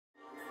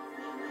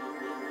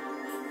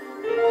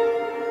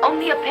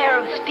Only a pair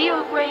of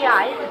steel gray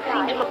eyes that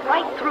seem to look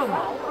right through me.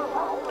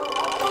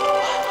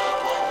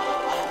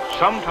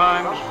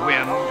 Sometimes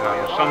wind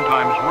and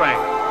sometimes rain.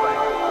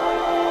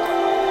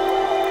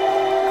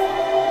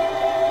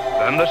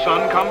 Then the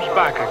sun comes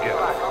back again.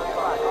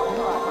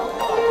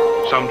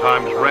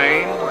 Sometimes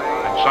rain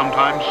and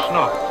sometimes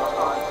snow.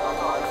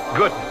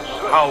 Goodness,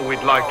 how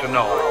we'd like to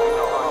know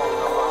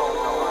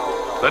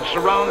that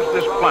surrounds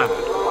this planet.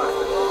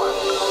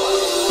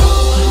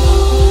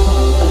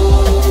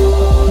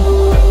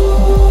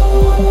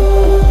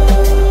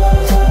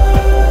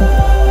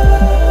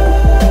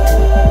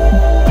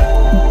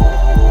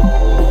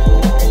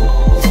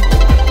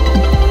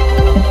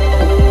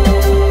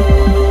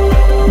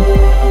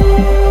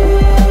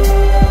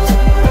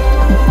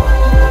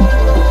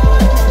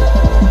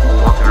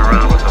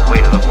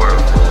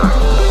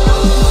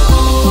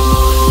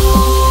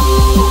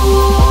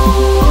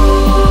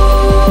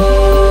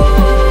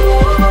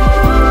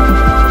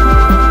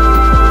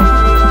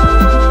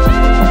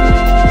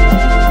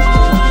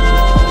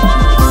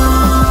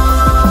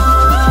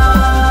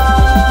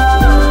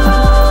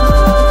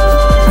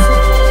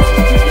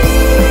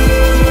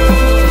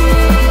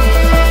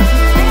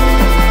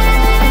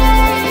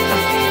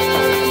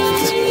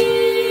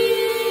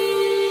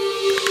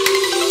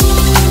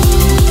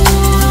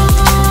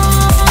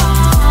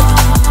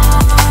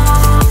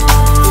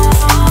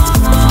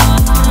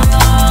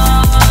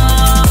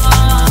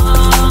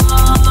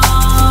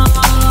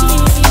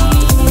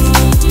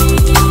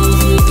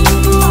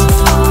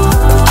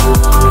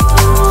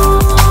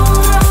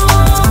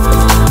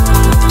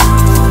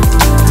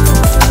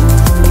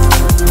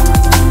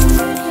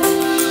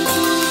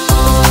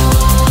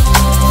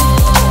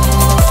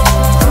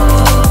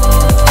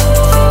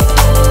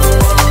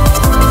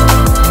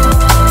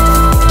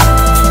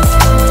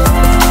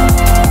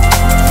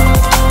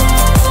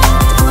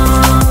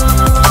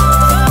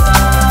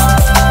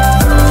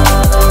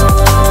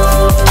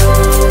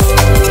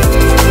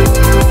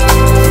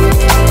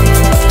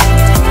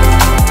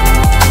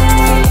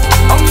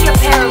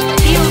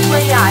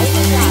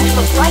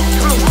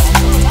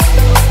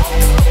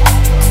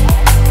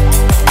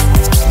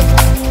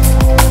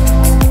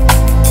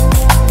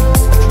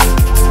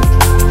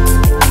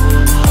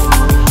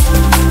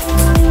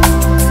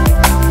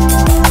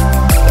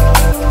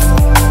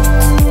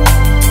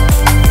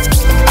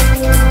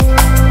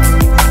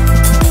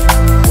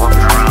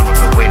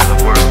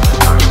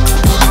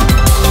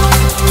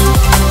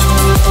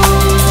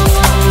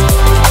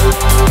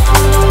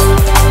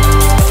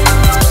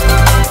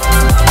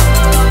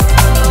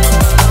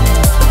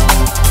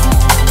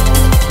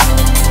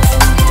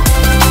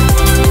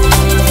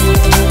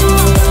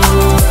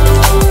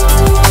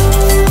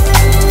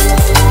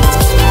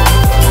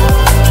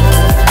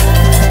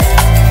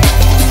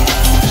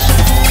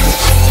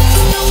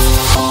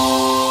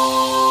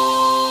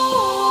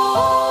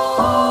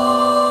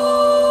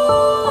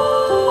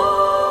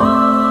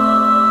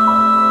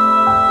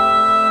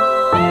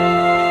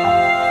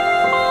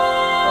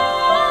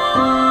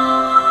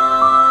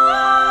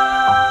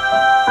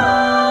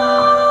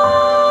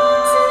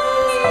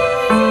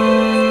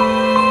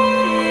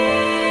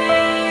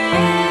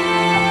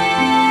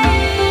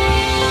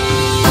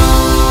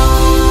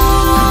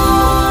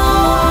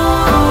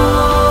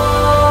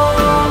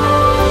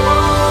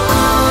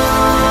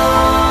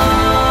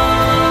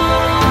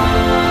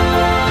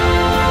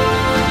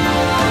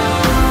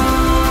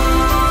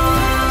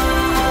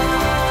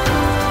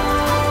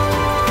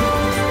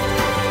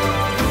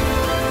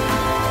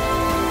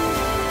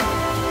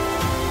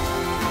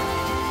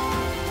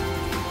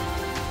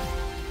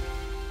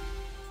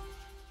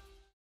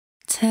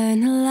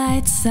 Turn the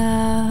lights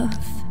off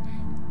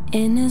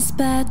in his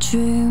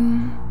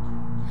bedroom.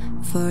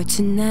 For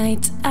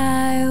tonight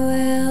I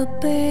will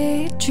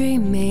be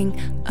dreaming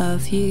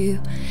of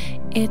you.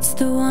 It's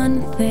the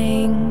one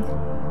thing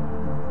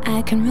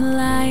I can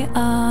rely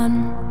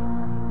on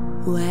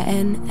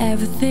when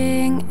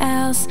everything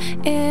else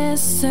is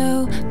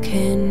so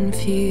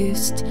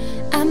confused.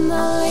 I'm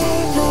not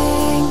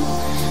leaving,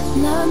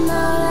 no,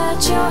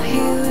 that you're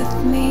here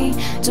with me.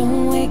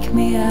 Don't wake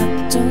me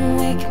up, don't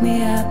wake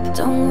me up,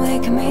 don't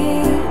wake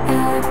me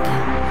up.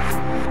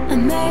 I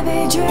may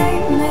be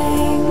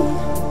dreaming,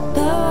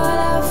 but what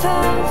I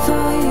felt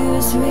for you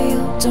is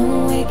real.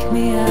 Don't wake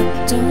me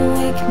up, don't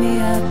wake me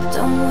up,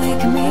 don't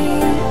wake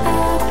me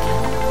up.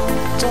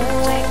 Don't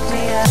wake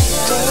me up,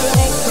 don't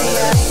wake me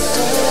up,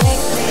 don't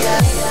wake me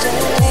up,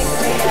 don't wake me up,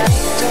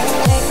 don't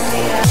wake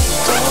me up,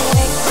 don't wake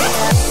me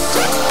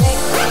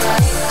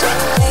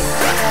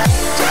up,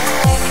 don't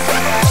wake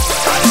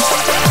me up,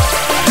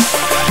 don't wake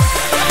me up, don't wake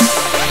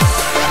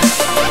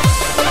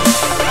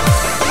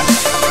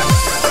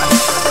me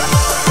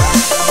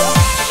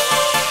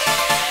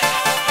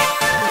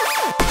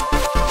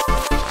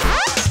up.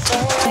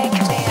 Don't wake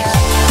me up.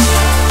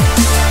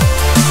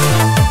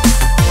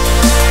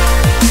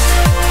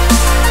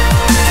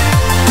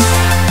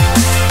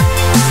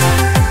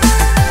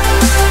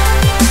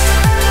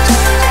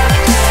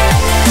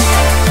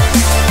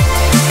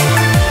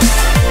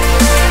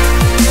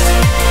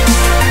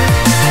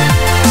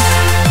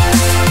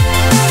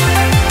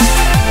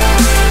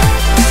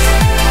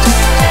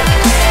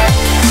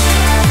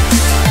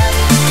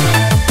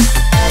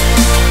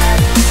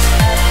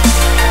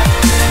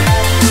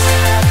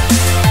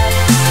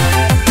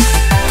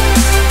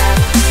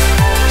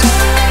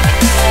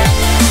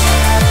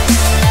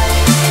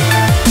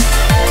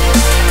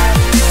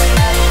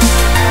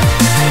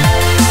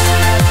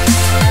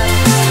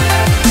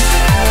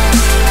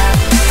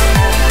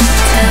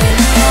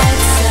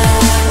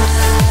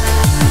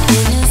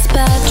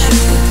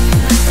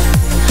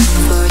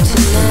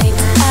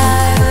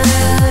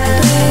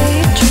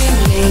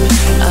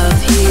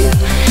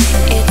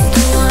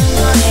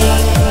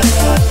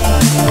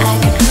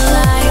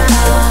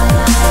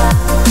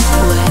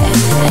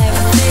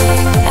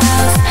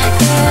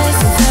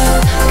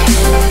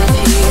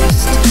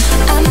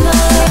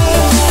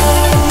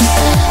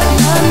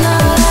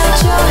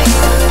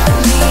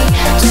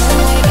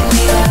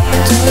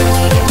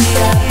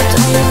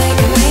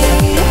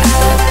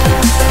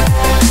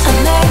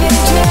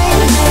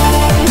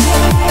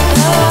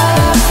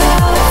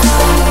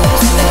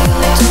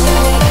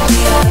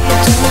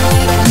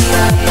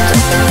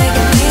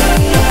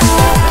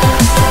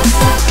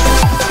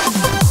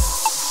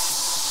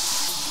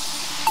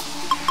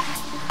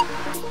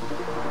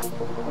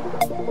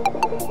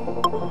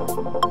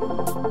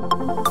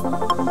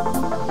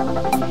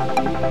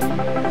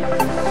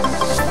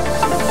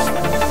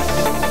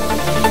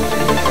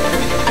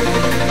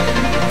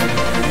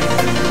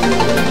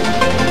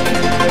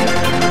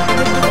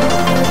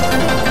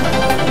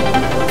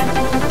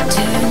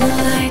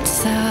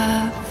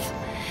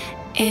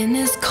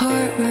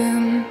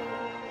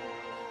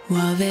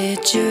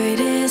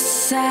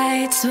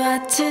 knows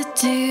what to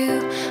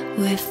do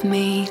with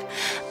me.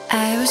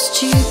 I was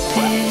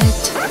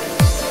stupid,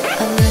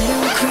 a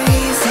little crazy.